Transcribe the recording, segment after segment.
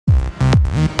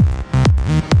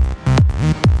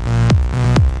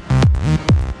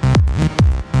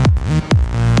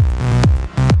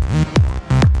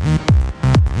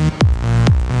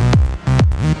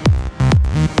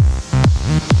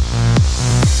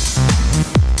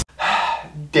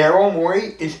Daryl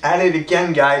Morey is at it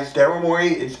again, guys. Daryl Morey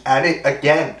is at it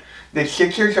again. The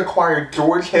Sixers acquired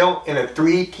George Hill in a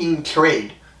 3-team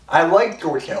trade. I like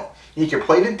George Hill. He can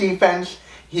play the defense.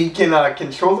 He can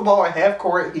control the ball at half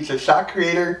court. He's a shot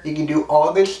creator. He can do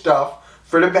all this stuff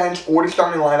for the bench or the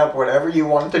starting lineup, whatever you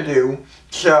want to do.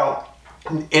 So,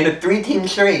 in a 3-team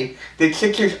trade, the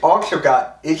Sixers also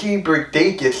got Iggy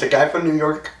Brazdeikis, the guy from New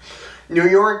York. New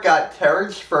York got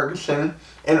Terrence Ferguson,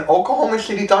 and Oklahoma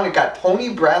City Thunder got Tony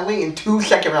Bradley and 2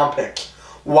 second-round picks.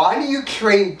 Why do you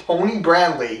trade Tony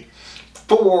Bradley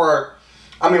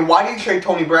why do you trade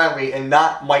Tony Bradley and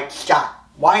not Mike Scott?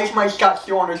 Why is Mike Scott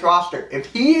still on this roster? If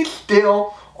he is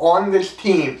still on this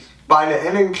team by the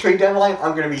end of the trade deadline,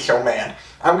 I'm going to be so mad.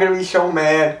 I'm going to be so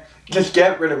mad. Just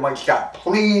get rid of Mike Scott.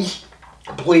 Please.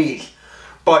 Please.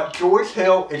 But George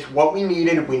Hill is what we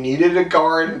needed. We needed a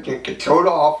guard who can control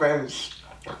the offense,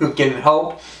 who can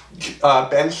help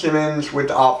Ben Simmons with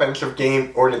the offensive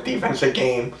game or the defensive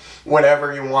game,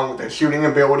 whatever you want with the shooting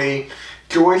ability.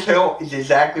 George Hill is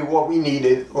exactly what we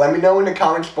needed. Let me know in the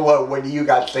comments below what do you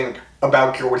guys think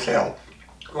about George Hill.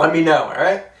 Let me know,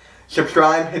 alright?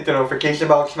 Subscribe, hit the notification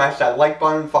bell, smash that like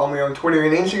button, follow me on Twitter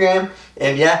and Instagram,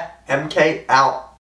 and yeah, MK out.